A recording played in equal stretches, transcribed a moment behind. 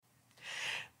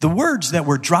The words that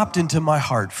were dropped into my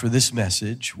heart for this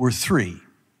message were 3.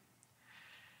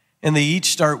 And they each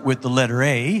start with the letter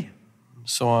A,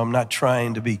 so I'm not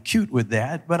trying to be cute with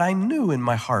that, but I knew in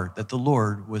my heart that the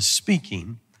Lord was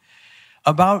speaking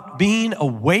about being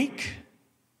awake,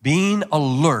 being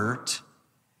alert,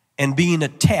 and being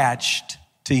attached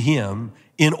to Him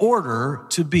in order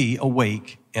to be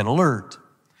awake and alert.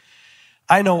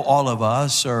 I know all of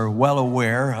us are well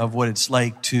aware of what it's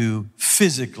like to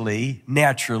physically,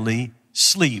 naturally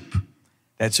sleep.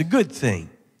 That's a good thing.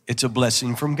 It's a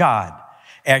blessing from God.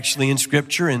 Actually, in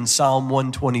Scripture, in Psalm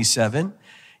 127,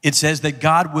 it says that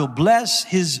God will bless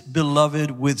His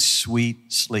beloved with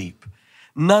sweet sleep.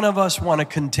 None of us want to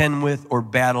contend with or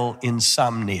battle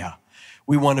insomnia.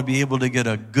 We want to be able to get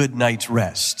a good night's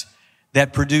rest.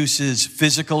 That produces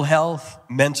physical health,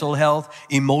 mental health,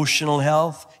 emotional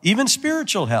health, even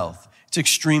spiritual health. It's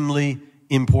extremely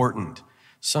important.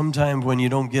 Sometimes when you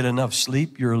don't get enough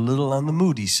sleep, you're a little on the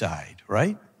moody side,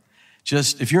 right?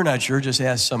 Just, if you're not sure, just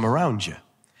ask some around you.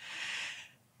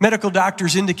 Medical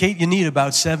doctors indicate you need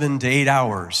about 7 to 8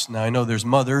 hours. Now, I know there's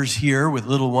mothers here with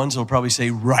little ones that'll probably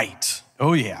say, right.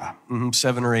 Oh, yeah,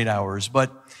 7 or 8 hours.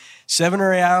 But 7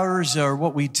 or 8 hours are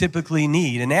what we typically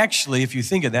need. And actually, if you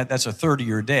think of that, that's a third of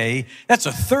your day. That's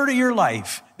a third of your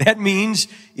life. That means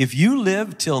if you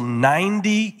live till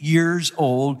 90 years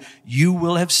old, you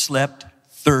will have slept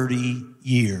 30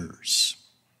 years.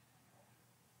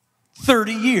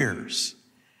 30 years.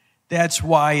 That's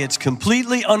why it's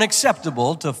completely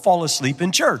unacceptable to fall asleep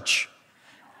in church.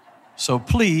 So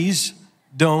please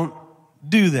don't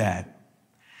do that.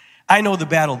 I know the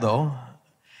battle, though.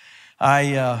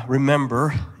 I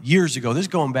remember years ago, this is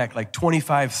going back like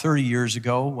 25, 30 years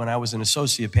ago when I was an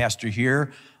associate pastor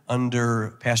here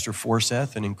under Pastor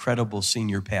Forseth, an incredible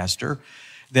senior pastor,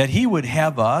 that he would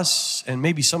have us, and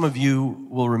maybe some of you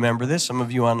will remember this, some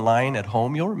of you online at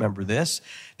home, you'll remember this,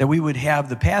 that we would have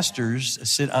the pastors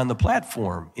sit on the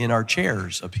platform in our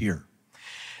chairs up here.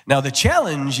 Now, the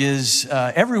challenge is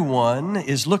everyone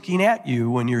is looking at you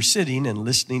when you're sitting and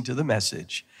listening to the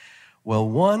message. Well,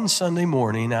 one Sunday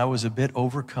morning, I was a bit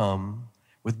overcome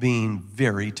with being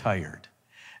very tired.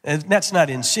 And that's not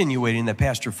insinuating that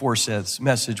Pastor Forseth's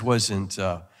message wasn't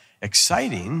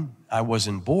exciting. I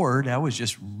wasn't bored. I was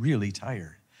just really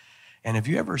tired. And have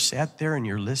you ever sat there and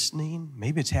you're listening?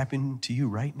 Maybe it's happening to you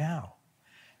right now.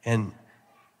 And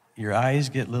your eyes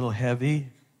get a little heavy.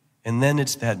 And then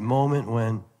it's that moment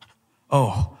when,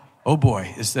 oh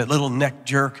boy, it's that little neck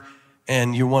jerk.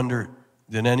 And you wonder,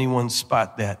 did anyone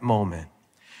spot that moment?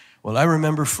 Well, I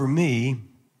remember for me,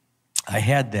 I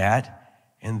had that,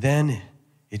 and then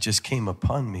it just came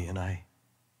upon me, and I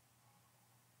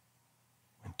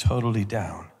went totally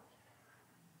down.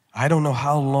 I don't know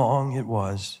how long it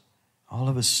was. All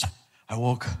of a sudden, I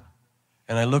woke up,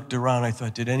 and I looked around. I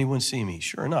thought, did anyone see me?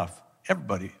 Sure enough,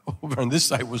 everybody over on this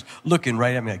side was looking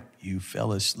right at me like, you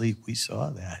fell asleep. We saw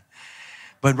that.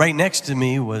 But right next to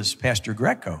me was Pastor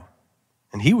Greco.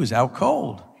 And he was out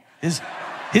cold. His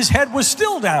head was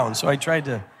still down, so I tried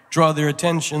to draw their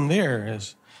attention there.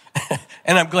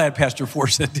 And I'm glad Pastor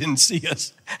Forseth didn't see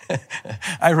us.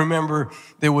 I remember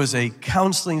there was a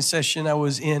counseling session I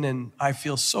was in, and I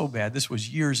feel so bad. This was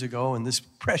years ago, and this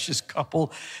precious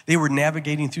couple, they were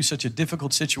navigating through such a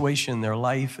difficult situation in their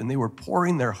life, and they were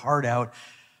pouring their heart out.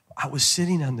 I was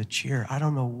sitting on the chair. I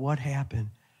don't know what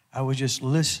happened. I was just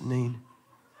listening.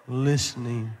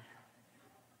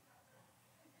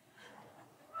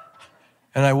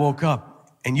 And I woke up,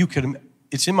 and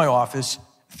it's in my office,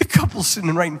 the couple's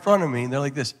sitting right in front of me, and they're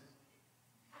like this,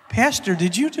 Pastor,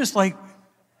 did you just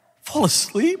fall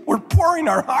asleep? We're pouring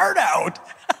our heart out.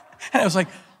 And I was like,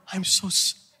 I'm so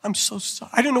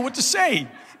sorry. I don't know what to say.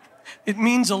 It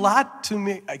means a lot to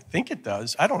me. I think it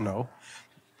does. I don't know.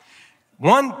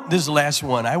 This is the last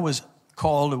one. I was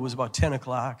called, it was about 10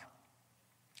 o'clock,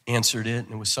 answered it,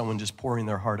 and it was someone just pouring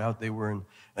their heart out. They were in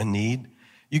a need.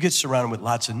 You get surrounded with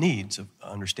lots of needs,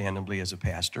 understandably, as a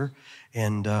pastor.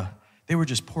 And they were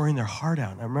just pouring their heart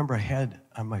out. And I remember I had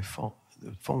on my phone,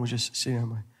 the phone was just sitting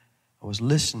on I was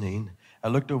listening. I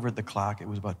looked over at the clock. It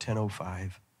was about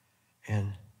 10:05.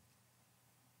 And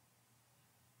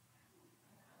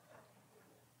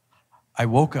I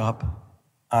woke up,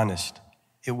 honest.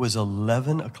 It was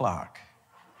 11 o'clock.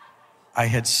 I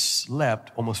had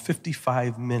slept almost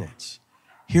 55 minutes.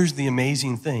 Here's the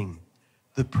amazing thing.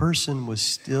 The person was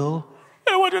still,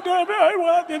 I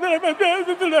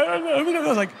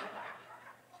was like,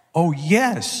 oh,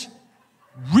 yes,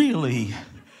 really?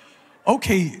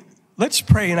 Okay, let's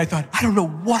pray. And I thought, I don't know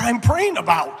what I'm praying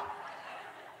about.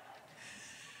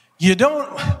 You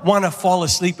don't want to fall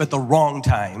asleep at the wrong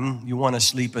time. You want to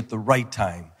sleep at the right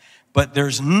time. but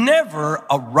there's never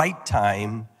a right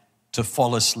time to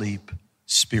fall asleep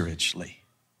spiritually.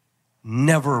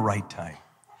 Never a right time.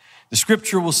 The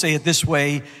scripture will say it this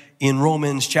way in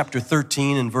Romans chapter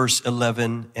 13 and verse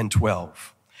 11 and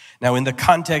 12. Now, in the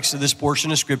context of this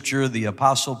portion of scripture, the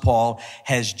Apostle Paul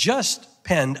has just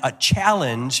penned a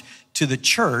challenge to the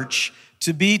church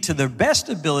to be, to their best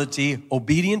ability,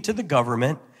 obedient to the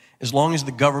government, as long as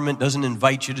the government doesn't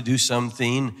invite you to do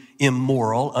something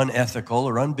immoral, unethical,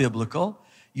 or unbiblical.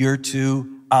 You're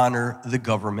to honor the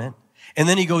government. And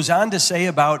then he goes on to say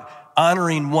about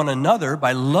honoring one another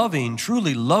by loving,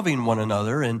 truly loving one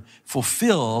another, and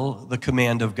fulfill the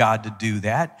command of God to do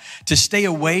that, to stay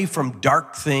away from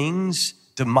dark things,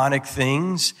 demonic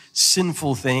things,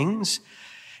 sinful things.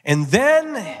 And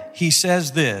then he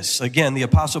says this, again, the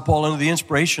Apostle Paul under the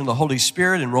inspiration of the Holy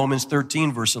Spirit in Romans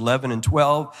 13, verse 11 and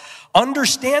 12,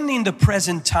 understanding the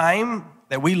present time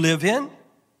that we live in,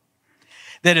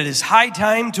 that it is high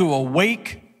time to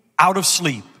awake out of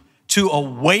sleep, to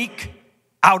awake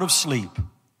out of sleep.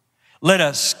 Let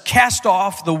us cast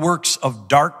off the works of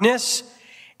darkness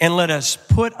and let us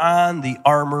put on the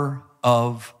armor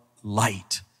of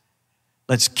light.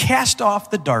 Let's cast off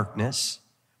the darkness,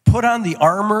 put on the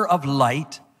armor of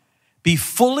light, be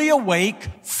fully awake,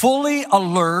 fully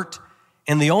alert,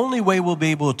 and the only way we'll be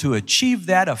able to achieve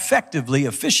that effectively,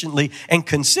 efficiently, and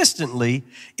consistently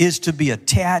is to be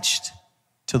attached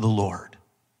to the Lord.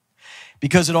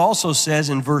 Because it also says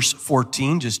in verse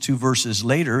 14, just 2 verses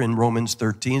later in Romans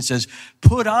 13, it says,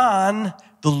 put on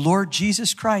the Lord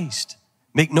Jesus Christ.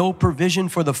 Make no provision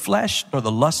for the flesh nor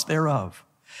the lust thereof.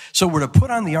 So we're to put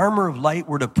on the armor of light.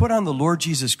 We're to put on the Lord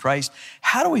Jesus Christ.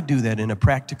 How do we do that in a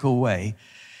practical way?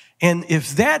 And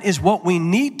if that is what we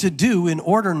need to do in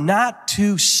order not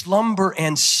to slumber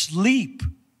and sleep.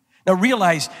 Now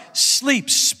realize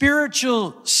sleep,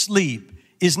 spiritual sleep,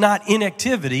 is not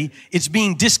inactivity, it's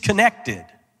being disconnected.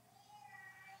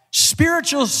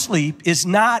 Spiritual sleep is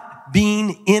not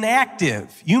being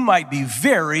inactive. You might be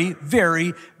very,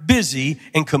 very busy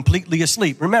and completely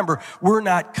asleep. Remember, we're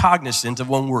not cognizant of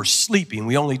when we're sleeping.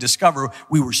 We only discover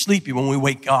we were sleeping when we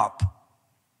wake up.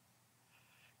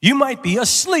 You might be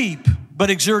asleep, but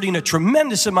exerting a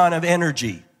tremendous amount of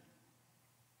energy.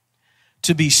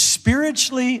 To be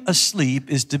spiritually asleep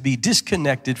is to be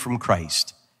disconnected from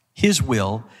Christ, His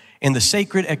will, and the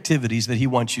sacred activities that He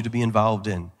wants you to be involved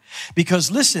in. Because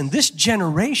listen, this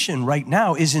generation right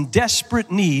now is in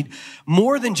desperate need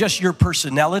more than just your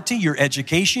personality, your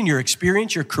education, your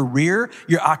experience, your career,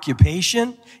 your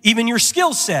occupation, even your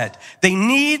skill set. They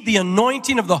need the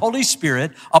anointing of the Holy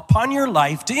Spirit upon your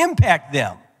life to impact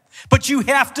them. But you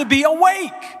have to be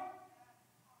awake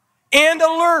and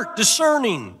alert,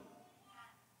 discerning,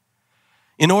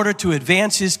 in order to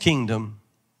advance His kingdom.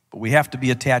 But we have to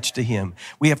be attached to Him.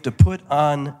 We have to put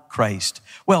on Christ.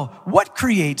 Well, what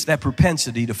creates that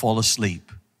propensity to fall asleep?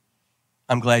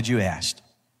 I'm glad you asked.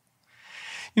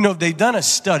 You know, they've done a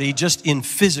study just in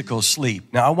physical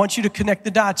sleep. Now, I want you to connect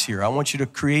the dots here. I want you to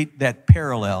create that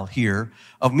parallel here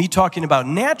of me talking about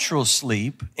natural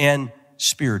sleep and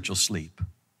spiritual sleep.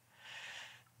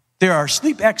 There are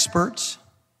sleep experts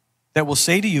that will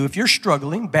say to you, if you're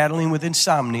struggling, battling with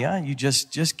insomnia, you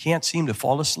just can't seem to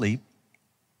fall asleep,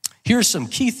 here's some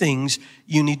key things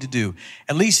you need to do.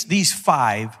 At least these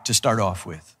 5 to start off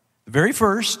with. The very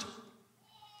first,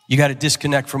 you got to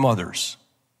disconnect from others.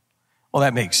 Well,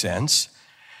 that makes sense.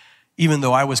 Even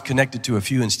though I was connected to a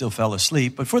few and still fell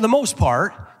asleep. But for the most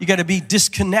part, you got to be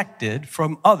disconnected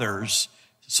from others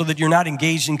so that you're not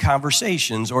engaged in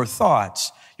conversations or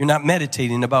thoughts. You're not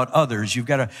meditating about others. You've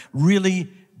got to really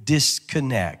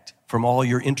disconnect from all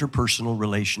your interpersonal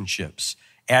relationships.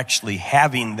 Actually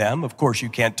having them. Of course, you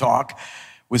can't talk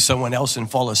with someone else and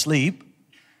fall asleep,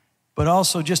 but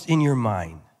also just in your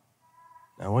mind.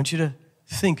 Now, I want you to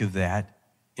think of that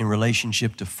in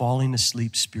relationship to falling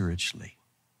asleep spiritually.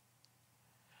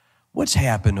 What's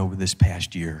happened over this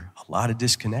past year? A lot of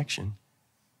disconnection.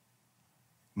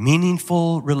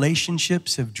 Meaningful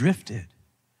relationships have drifted.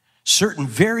 Certain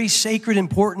very sacred,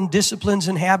 important disciplines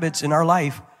and habits in our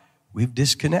life we've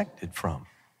disconnected from.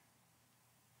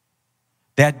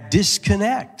 That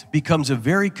disconnect becomes a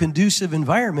very conducive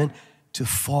environment to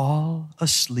fall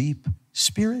asleep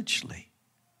spiritually.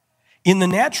 In the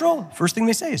natural, first thing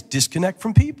they say is disconnect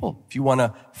from people if you want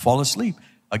to fall asleep.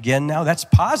 Again, now that's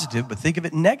positive, but think of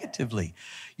it negatively.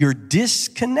 Your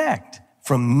disconnect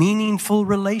from meaningful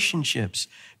relationships,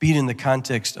 be it in the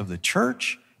context of the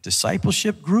church,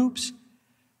 discipleship groups.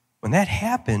 When that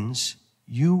happens,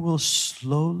 you will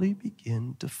slowly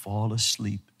begin to fall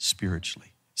asleep spiritually.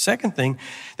 Second thing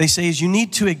they say is you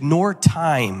need to ignore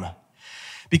time,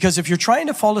 Because if you're trying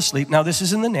to fall asleep, now this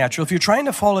is in the natural, if you're trying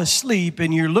to fall asleep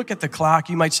and you look at the clock,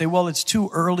 you might say, well, it's too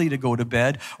early to go to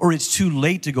bed, or it's too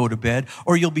late to go to bed,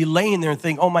 or you'll be laying there and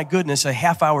think, oh my goodness, a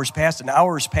half hour's passed, an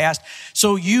hour's passed.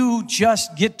 So you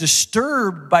just get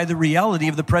disturbed by the reality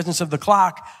of the presence of the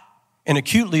clock and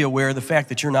acutely aware of the fact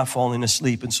that you're not falling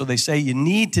asleep. And so they say you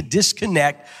need to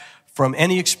disconnect from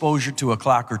any exposure to a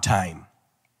clock or time.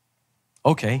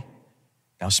 Okay,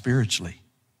 now spiritually.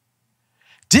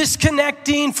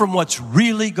 Disconnecting from what's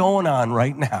really going on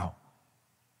right now.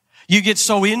 You get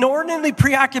so inordinately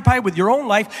preoccupied with your own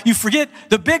life, you forget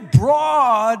the big,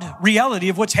 broad reality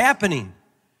of what's happening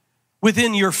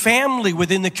within your family,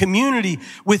 within the community,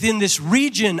 within this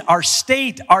region, our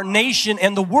state, our nation,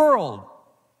 and the world.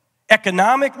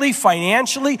 Economically,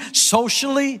 financially,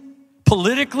 socially,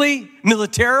 politically,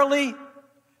 militarily,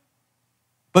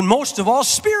 but most of all,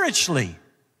 spiritually.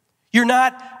 You're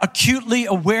not acutely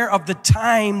aware of the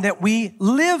time that we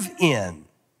live in.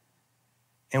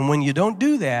 And when you don't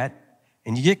do that,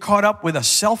 and you get caught up with a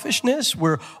selfishness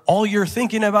where all you're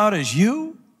thinking about is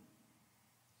you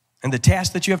and the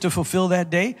task that you have to fulfill that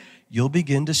day, you'll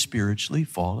begin to spiritually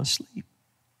fall asleep.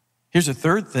 Here's a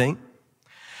third thing.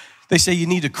 They say you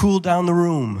need to cool down the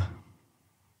room,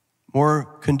 more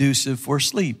conducive for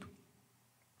sleep.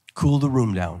 Cool the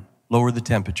room down, lower the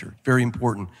temperature. Very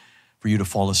important for you to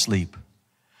fall asleep.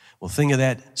 Well, think of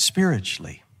that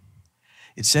spiritually.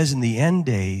 It says in the end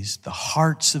days, the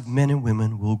hearts of men and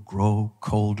women will grow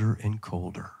colder and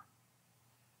colder.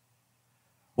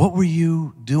 What were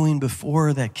you doing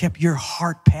before that kept your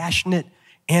heart passionate,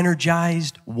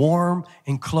 energized, warm,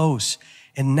 and close?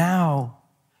 And now,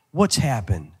 what's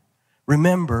happened?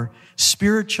 Remember,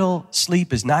 spiritual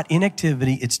sleep is not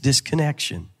inactivity, it's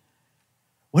disconnection.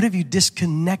 What have you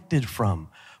disconnected from?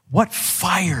 What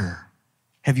fire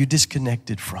have you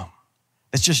disconnected from?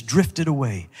 That's just drifted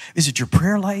away. Is it your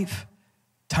prayer life?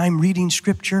 Time reading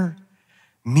scripture?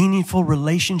 Meaningful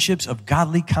relationships of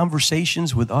godly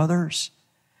conversations with others?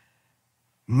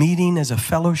 Meeting as a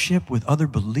fellowship with other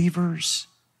believers?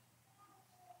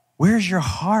 Where's your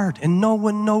heart? And no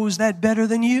one knows that better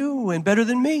than you and better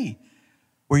than me.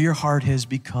 Where your heart has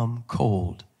become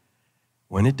cold.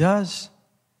 When it does,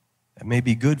 that may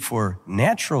be good for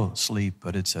natural sleep,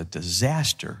 but it's a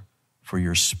disaster for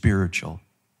your spiritual.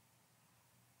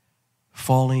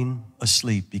 Falling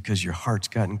asleep because your heart's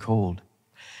gotten cold.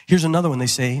 Here's another one. They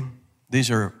say,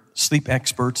 these are sleep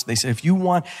experts. They say, if you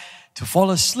want to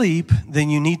fall asleep, then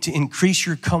you need to increase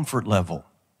your comfort level.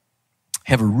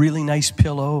 Have a really nice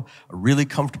pillow, a really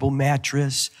comfortable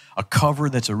mattress, a cover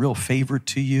that's a real favorite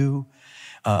to you,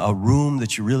 a room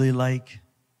that you really like.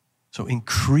 So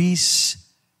increase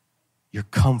your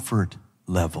comfort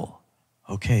level.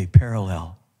 Okay,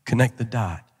 parallel. Connect the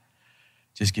dot.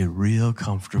 Just get real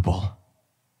comfortable.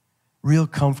 Real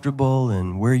comfortable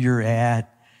in where you're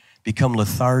at. Become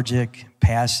lethargic,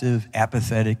 passive,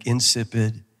 apathetic,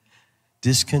 insipid,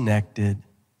 disconnected.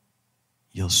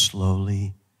 You'll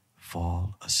slowly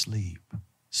fall asleep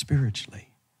spiritually.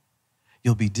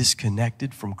 You'll be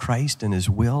disconnected from Christ and His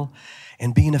will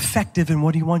and being effective in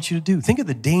what He wants you to do. Think of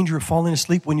the danger of falling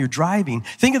asleep when you're driving.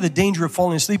 Think of the danger of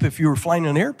falling asleep if you were flying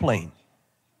an airplane.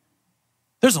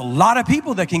 There's a lot of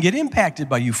people that can get impacted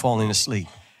by you falling asleep.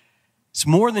 It's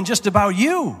more than just about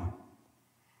you.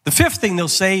 The fifth thing they'll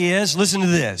say is, listen to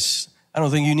this. I don't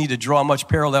think you need to draw much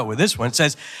parallel with this one. It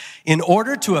says, in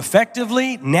order to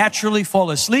effectively, naturally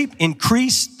fall asleep,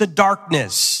 increase the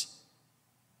darkness.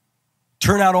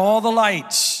 Turn out all the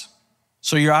lights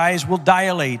so your eyes will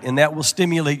dilate, and that will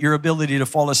stimulate your ability to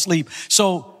fall asleep.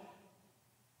 So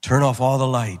turn off all the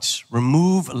lights.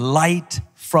 Remove light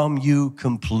from you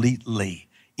completely.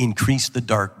 Increase the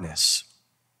darkness.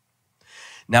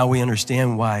 Now we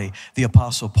understand why the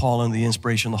Apostle Paul, under the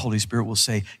inspiration of the Holy Spirit, will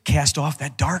say, cast off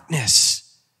that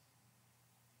darkness.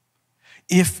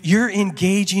 If you're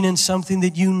engaging in something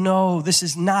that you know, this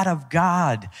is not of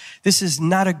God, this is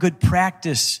not a good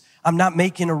practice, I'm not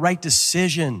making a right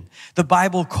decision. The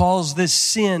Bible calls this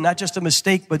sin, not just a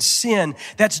mistake, but sin.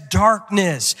 That's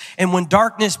darkness. And when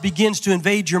darkness begins to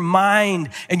invade your mind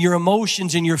and your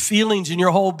emotions and your feelings and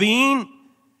your whole being,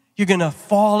 you're going to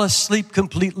fall asleep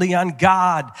completely on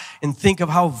God and think of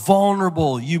how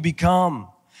vulnerable you become.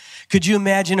 Could you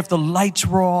imagine if the lights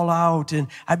were all out and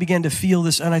I began to feel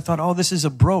this and I thought, oh, this is a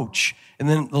brooch. And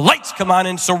then the lights come on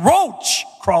and it's a roach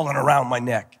crawling around my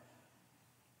neck.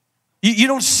 You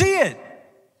don't see it.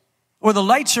 Or the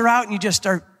lights are out and you just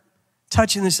start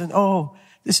touching this and, oh,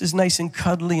 this is nice and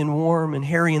cuddly and warm and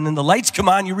hairy. And then the lights come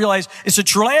on, you realize it's a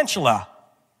tarantula.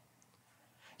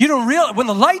 You don't realize, when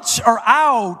the lights are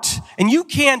out and you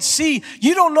can't see.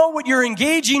 You don't know what you're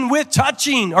engaging with,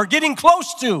 touching, or getting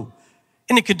close to,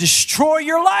 and it could destroy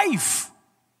your life.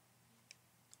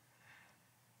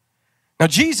 Now,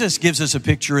 Jesus gives us a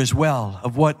picture as well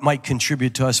of what might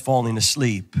contribute to us falling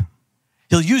asleep.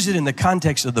 He'll use it in the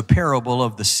context of the parable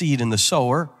of the seed and the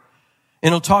sower.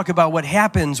 And he'll talk about what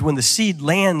happens when the seed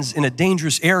lands in a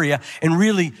dangerous area and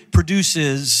really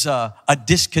produces a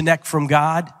disconnect from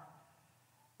God.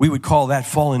 We would call that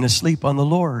falling asleep on the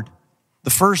Lord.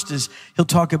 The first is he'll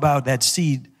talk about that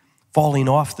seed falling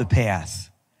off the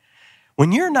path.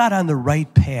 When you're not on the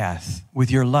right path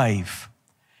with your life,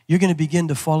 you're going to begin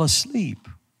to fall asleep.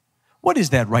 What is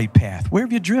that right path? Where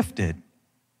have you drifted?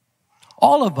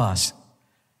 All of us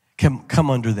can come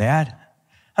under that.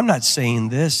 I'm not saying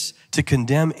this to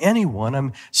condemn anyone.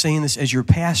 I'm saying this as your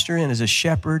pastor and as a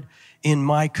shepherd in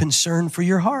my concern for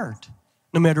your heart.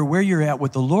 No matter where you're at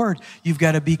with the Lord, you've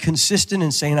got to be consistent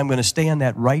in saying, I'm going to stay on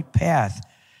that right path.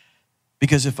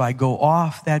 Because if I go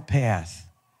off that path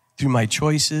through my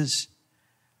choices,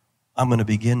 I'm going to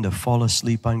begin to fall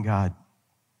asleep on God.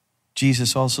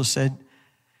 Jesus also said,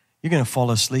 you're going to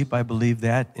fall asleep, I believe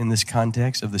that in this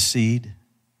context of the seed,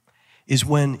 is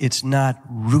when it's not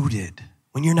rooted.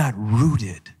 When you're not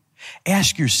rooted,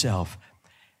 ask yourself,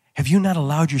 have you not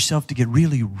allowed yourself to get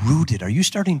really rooted? Are you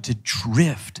starting to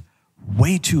drift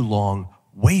way too long,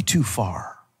 way too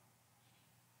far?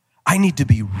 I need to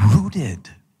be rooted.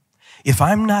 If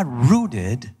I'm not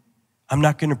rooted, I'm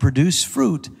not going to produce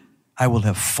fruit. I will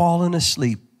have fallen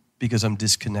asleep because I'm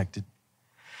disconnected.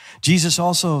 Jesus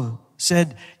also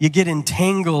said you get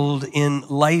entangled in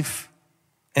life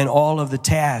and all of the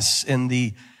tasks and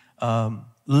the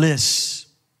lists,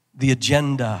 the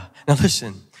agenda. Now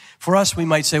listen, for us we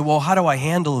might say, well, how do I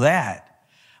handle that?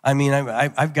 I mean,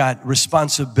 I've got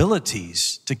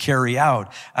responsibilities to carry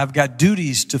out. I've got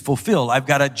duties to fulfill. I've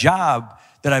got a job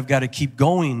that I've got to keep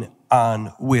going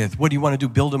on with. What do you want to do,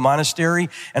 build a monastery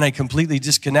and I completely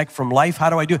disconnect from life? How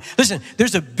do I do it? Listen,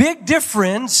 there's a big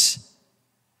difference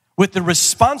with the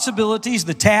responsibilities,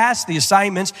 the tasks, the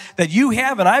assignments that you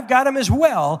have, and I've got them as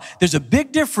well. There's a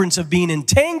big difference of being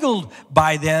entangled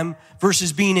by them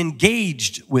versus being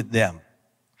engaged with them.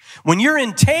 When you're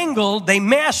entangled, they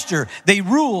master, they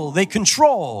rule, they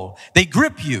control, they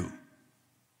grip you.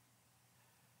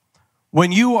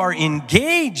 When you are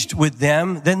engaged with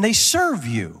them, then they serve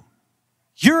you.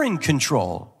 You're in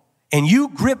control, and you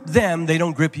grip them, they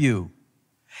don't grip you.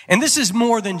 And this is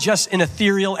more than just an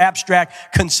ethereal,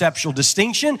 abstract, conceptual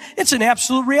distinction. It's an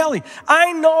absolute reality.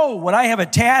 I know when I have a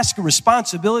task, a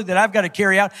responsibility that I've got to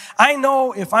carry out, I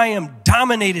know if I am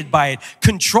dominated by it,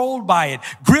 controlled by it,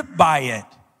 gripped by it,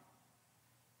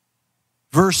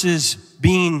 versus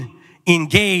being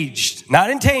engaged,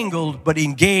 not entangled, but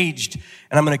engaged.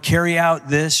 And I'm going to carry out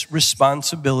this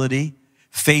responsibility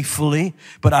faithfully,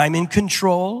 but I'm in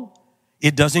control.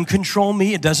 It doesn't control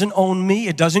me. It doesn't own me.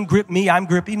 It doesn't grip me. I'm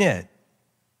gripping it.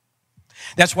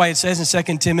 That's why it says in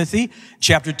 2 Timothy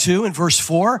chapter 2 and verse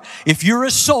 4, if you're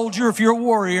a soldier, if you're a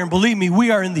warrior, and believe me,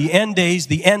 we are in the end days,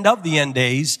 the end of the end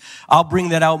days. I'll bring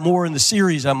that out more in the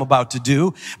series I'm about to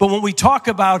do. But when we talk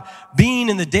about being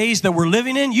in the days that we're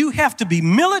living in, you have to be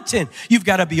militant. You've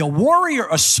got to be a warrior,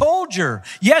 a soldier.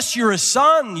 Yes, you're a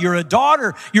son, you're a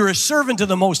daughter, you're a servant to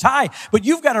the Most High. But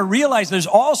you've got to realize there's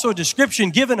also a description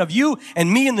given of you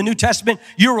and me in the New Testament.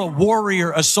 You're a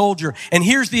warrior, a soldier. And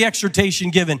here's the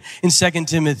exhortation given in 2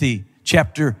 Timothy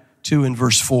chapter 2 and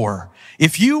verse 4.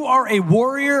 If you are a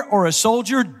warrior or a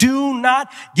soldier, do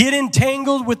not get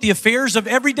entangled with the affairs of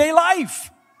everyday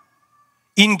life.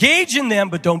 Engage in them,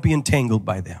 but don't be entangled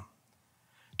by them.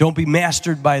 Don't be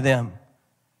mastered by them.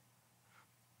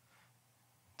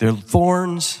 They're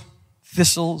thorns,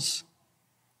 thistles.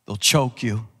 They'll choke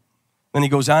you. Then he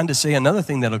goes on to say another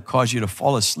thing that'll cause you to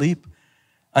fall asleep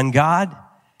on God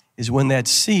is when that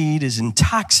seed is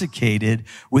intoxicated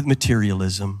with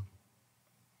materialism.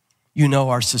 You know,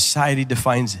 our society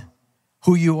defines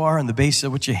who you are on the basis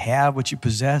of what you have, what you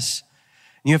possess.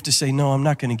 And you have to say, no, I'm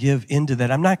not going to give into that.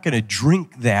 I'm not going to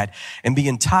drink that and be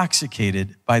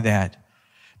intoxicated by that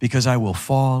because I will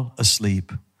fall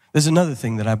asleep. There's another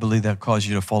thing that I believe that causes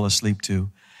you to fall asleep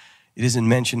too. It isn't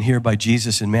mentioned here by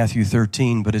Jesus in Matthew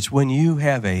 13, but it's when you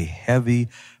have a heavy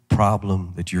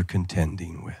problem that you're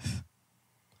contending with.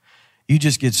 You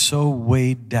just get so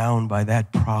weighed down by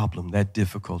that problem, that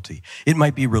difficulty. It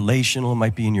might be relational, it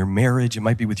might be in your marriage, it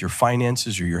might be with your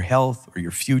finances or your health or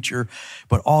your future,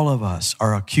 but all of us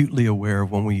are acutely aware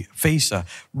of when we face a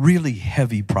really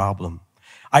heavy problem.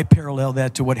 I parallel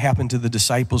that to what happened to the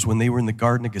disciples when they were in the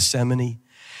Garden of Gethsemane,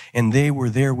 and they were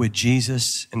there with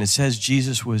Jesus, and it says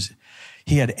Jesus was,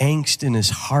 He had angst in his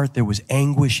heart. There was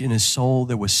anguish in his soul.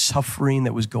 There was suffering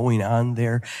that was going on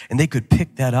there. And they could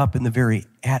pick that up in the very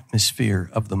atmosphere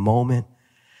of the moment.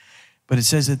 But it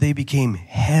says that they became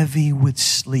heavy with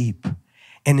sleep.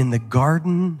 And in the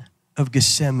Garden of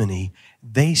Gethsemane,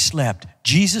 they slept.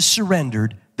 Jesus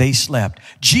surrendered, they slept.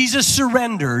 Jesus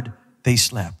surrendered, they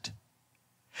slept.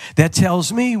 That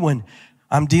tells me when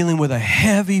I'm dealing with a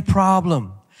heavy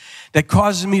problem that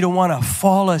causes me to want to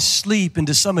fall asleep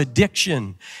into some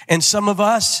addiction. And some of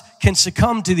us can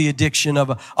succumb to the addiction of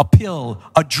a pill,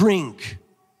 a drink,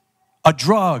 a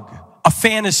drug, a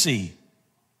fantasy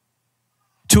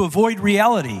to avoid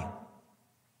reality.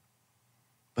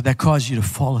 But that causes you to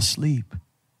fall asleep.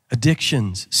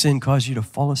 Addictions, sin cause you to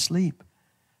fall asleep.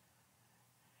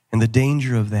 And the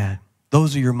danger of that,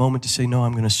 those are your moment to say, no,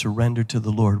 I'm going to surrender to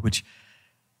the Lord, which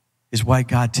is why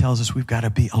God tells us we've got to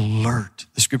be alert.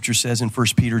 The scripture says in 1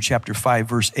 Peter chapter 5,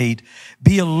 verse 8,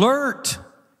 be alert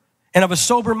and of a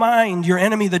sober mind. Your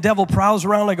enemy, the devil, prowls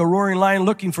around like a roaring lion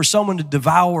looking for someone to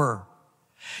devour.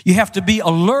 You have to be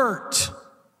alert.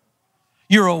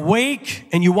 You're awake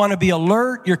and you want to be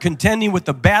alert. You're contending with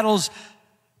the battles,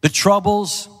 the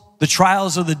troubles, the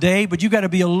trials of the day, but you got to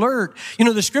be alert. You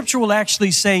know, the scripture will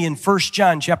actually say in 1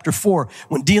 John chapter 4,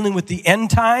 when dealing with the end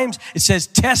times, it says,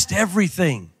 test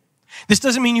everything. This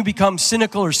doesn't mean you become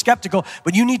cynical or skeptical,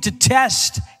 but you need to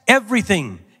test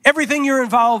everything you're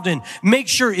involved in. Make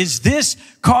sure, is this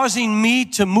causing me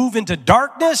to move into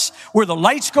darkness where the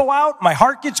lights go out, my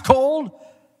heart gets cold,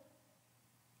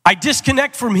 I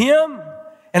disconnect from Him,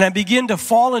 and I begin to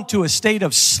fall into a state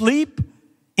of sleep,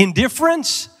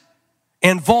 indifference,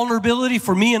 and vulnerability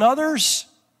for me and others?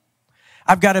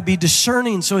 I've got to be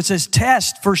discerning. So it says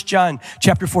test, 1 John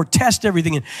chapter 4, test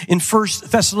everything. In 1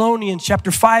 Thessalonians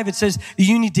chapter 5, it says that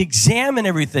you need to examine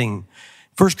everything.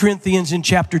 1 Corinthians in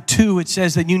chapter 2, it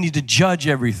says that you need to judge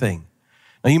everything.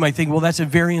 Now you might think, well, that's a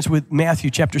variance with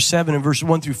Matthew chapter 7 and verse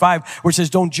 1 through 5, where it says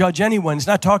don't judge anyone. It's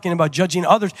not talking about judging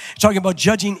others. It's talking about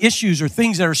judging issues or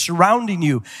things that are surrounding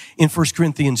you in 1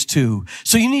 Corinthians 2.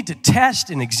 So you need to test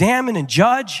and examine and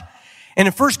judge. And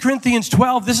in 1 Corinthians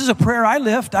 12, this is a prayer I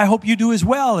lift. I hope you do as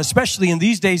well, especially in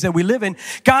these days that we live in.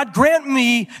 God, grant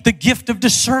me the gift of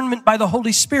discernment by the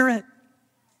Holy Spirit.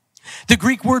 The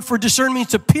Greek word for discern means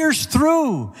to pierce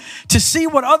through, to see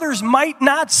what others might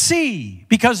not see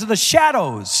because of the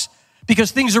shadows,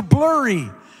 because things are blurry.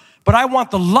 But I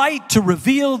want the light to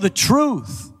reveal the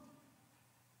truth.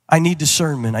 I need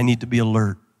discernment. I need to be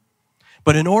alert.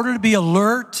 But in order to be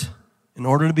alert, in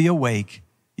order to be awake,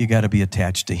 you got to be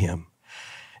attached to Him.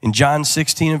 In John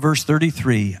 16 and verse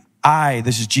 33,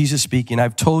 this is Jesus speaking,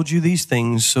 I've told you these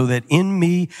things so that in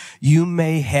me you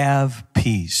may have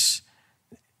peace.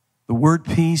 The word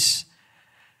peace,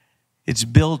 it's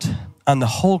built on the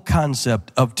whole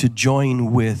concept of to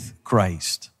join with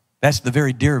Christ. That's the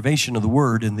very derivation of the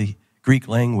word in the Greek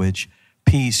language.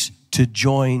 Peace, to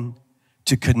join,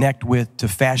 to connect with, to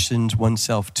fasten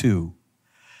oneself to.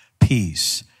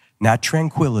 Peace, not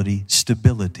tranquility,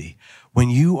 stability. When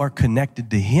you are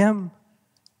connected to Him,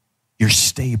 you're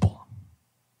stable.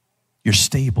 You're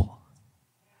stable.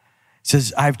 It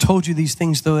says, I've told you these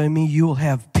things, though in me you will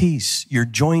have peace. You're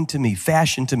joined to me,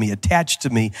 fashioned to me, attached to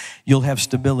me. You'll have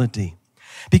stability.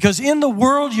 Because in the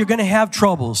world, you're going to have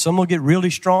trouble. Some will get really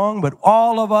strong, but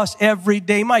all of us every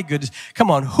day, my goodness, come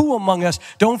on, who among us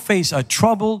don't face a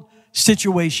troubled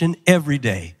situation every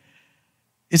day?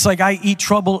 It's like I eat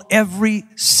trouble every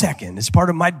second. It's part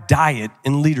of my diet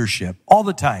in leadership all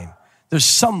the time. There's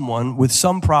someone with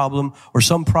some problem or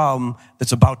some problem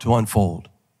that's about to unfold.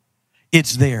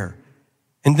 It's there.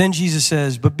 And then Jesus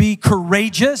says, but be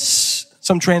courageous.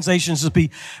 Some translations will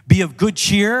be of good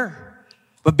cheer,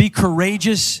 but be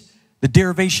courageous. The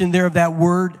derivation there of that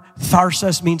word,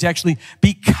 tharsos, means actually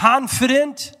be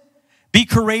confident. Be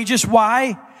courageous.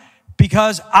 Why?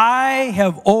 Because I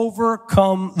have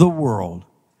overcome the world.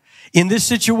 In this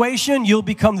situation, you'll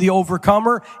become the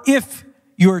overcomer if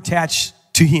you're attached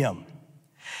to Him.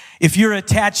 If you're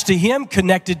attached to Him,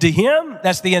 connected to Him,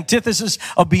 that's the antithesis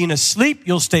of being asleep.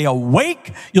 You'll stay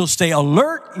awake, you'll stay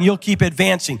alert, and you'll keep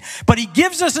advancing. But He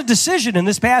gives us a decision in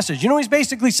this passage. You know what He's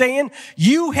basically saying?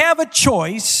 You have a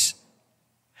choice.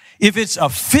 If it's a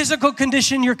physical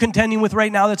condition you're contending with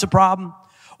right now that's a problem,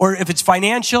 or if it's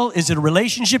financial, is it a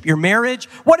relationship, your marriage?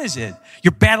 What is it? You're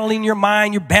battling your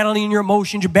mind, you're battling your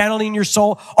emotions, you're battling your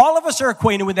soul. All of us are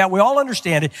acquainted with that. We all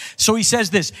understand it. So He says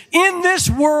this, in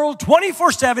this world,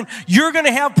 24/7, you're going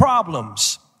to have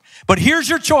problems. But here's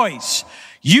your choice.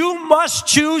 You must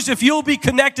choose if you'll be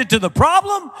connected to the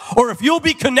problem or if you'll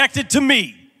be connected to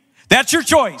me. That's your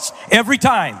choice every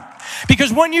time.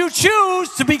 Because when you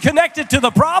choose to be connected to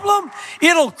the problem,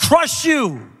 it'll crush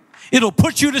you. It'll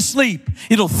put you to sleep.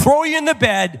 It'll throw you in the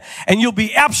bed, and you'll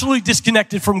be absolutely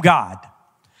disconnected from God.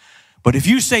 But if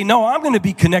you say, no, I'm going to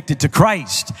be connected to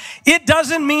Christ, it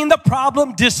doesn't mean the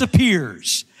problem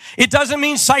disappears. It doesn't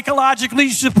mean psychologically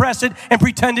you suppress it and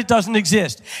pretend it doesn't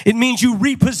exist. It means you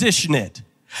reposition it.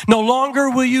 No longer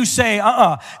will you say,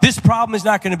 this problem is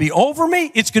not going to be over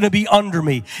me, it's going to be under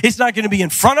me. It's not going to be in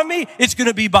front of me, it's going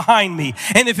to be behind me.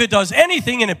 And if it does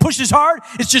anything and it pushes hard,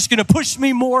 it's just going to push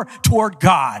me more toward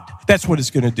God. That's what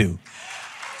it's going to do.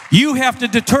 You have to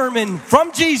determine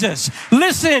from Jesus,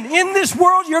 listen, in this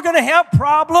world you're going to have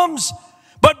problems,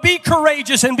 but be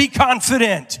courageous and be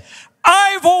confident.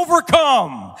 I've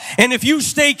overcome. And if you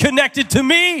stay connected to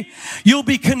me, you'll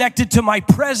be connected to my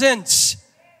presence.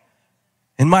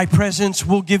 And my presence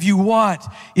will give you what?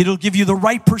 It'll give you the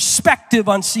right perspective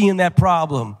on seeing that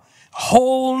problem.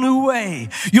 Whole new way.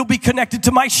 You'll be connected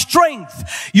to my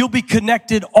strength. You'll be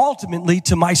connected ultimately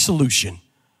to my solution.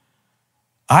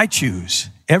 I choose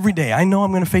every day. I know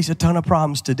I'm going to face a ton of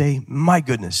problems today. My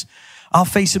goodness. I'll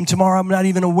face them tomorrow. I'm not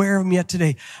even aware of them yet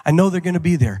today. I know they're going to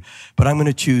be there. But I'm going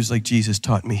to choose like Jesus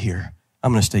taught me here.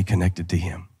 I'm going to stay connected to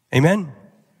him. Amen?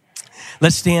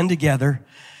 Let's stand together.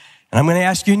 And I'm going to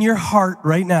ask you in your heart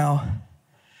right now,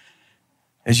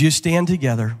 as you stand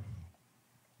together,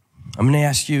 I'm going to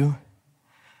ask you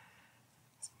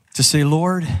to say,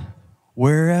 Lord,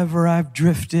 wherever I've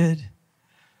drifted,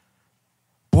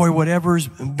 boy, whatever's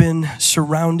been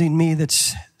surrounding me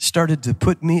that's started to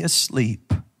put me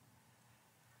asleep,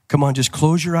 come on, just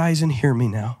close your eyes and hear me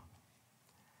now.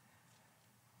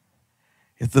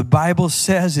 If the Bible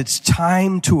says it's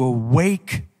time to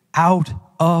awake out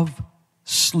of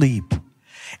sleep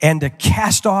and to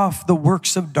cast off the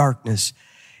works of darkness,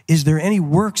 is there any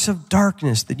works of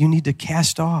darkness that you need to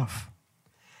cast off,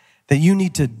 that you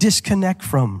need to disconnect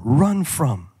from, run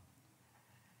from,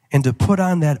 and to put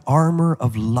on that armor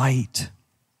of light,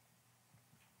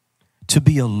 to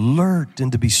be alert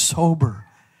and to be sober,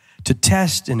 to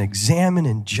test and examine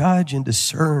and judge and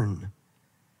discern,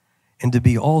 and to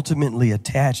be ultimately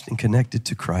attached and connected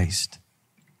to Christ?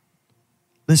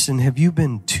 Listen, have you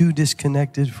been too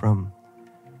disconnected from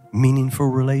meaningful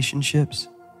relationships?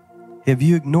 Have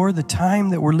you ignored the time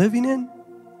that we're living in?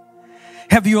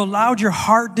 Have you allowed your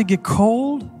heart to get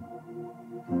cold?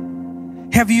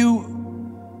 Have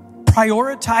you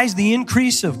prioritized the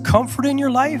increase of comfort in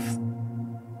your life?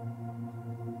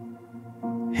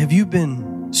 Have you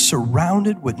been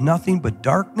surrounded with nothing but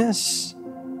darkness?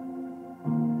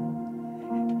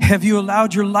 Have you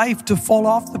allowed your life to fall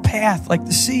off the path like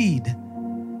the seed,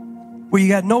 where you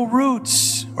got no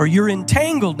roots, or you're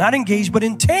entangled, not engaged, but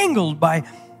entangled by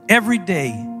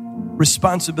everyday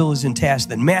responsibilities and tasks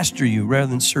that master you rather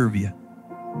than serve you?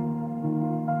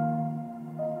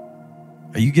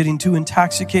 Are you getting too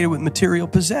intoxicated with material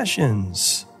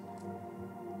possessions?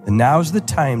 And now's the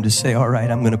time to say, all right,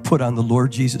 I'm going to put on the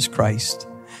Lord Jesus Christ.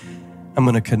 I'm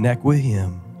going to connect with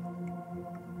him.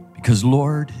 Because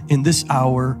Lord, in this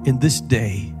hour, in this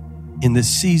day, in this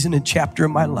season and chapter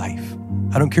of my life,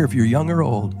 I don't care if you're young or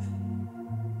old,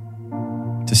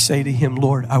 to say to him,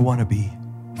 Lord, I want to be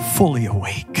fully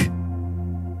awake,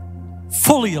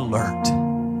 fully alert,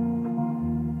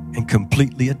 and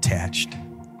completely attached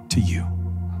to you.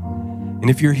 And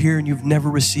if you're here and you've never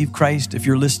received Christ, if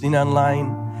you're listening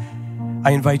online,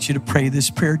 I invite you to pray this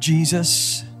prayer.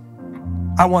 Jesus,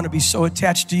 I want to be so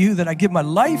attached to you that I give my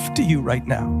life to you right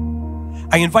now.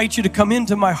 I invite you to come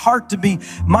into my heart to be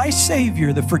my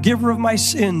Savior, the forgiver of my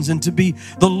sins, and to be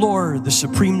the Lord, the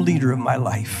supreme leader of my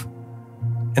life.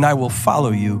 And I will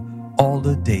follow you all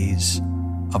the days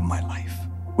of my life,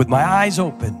 with my eyes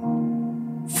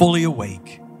open, fully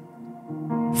awake,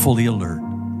 fully alert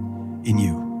in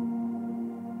you.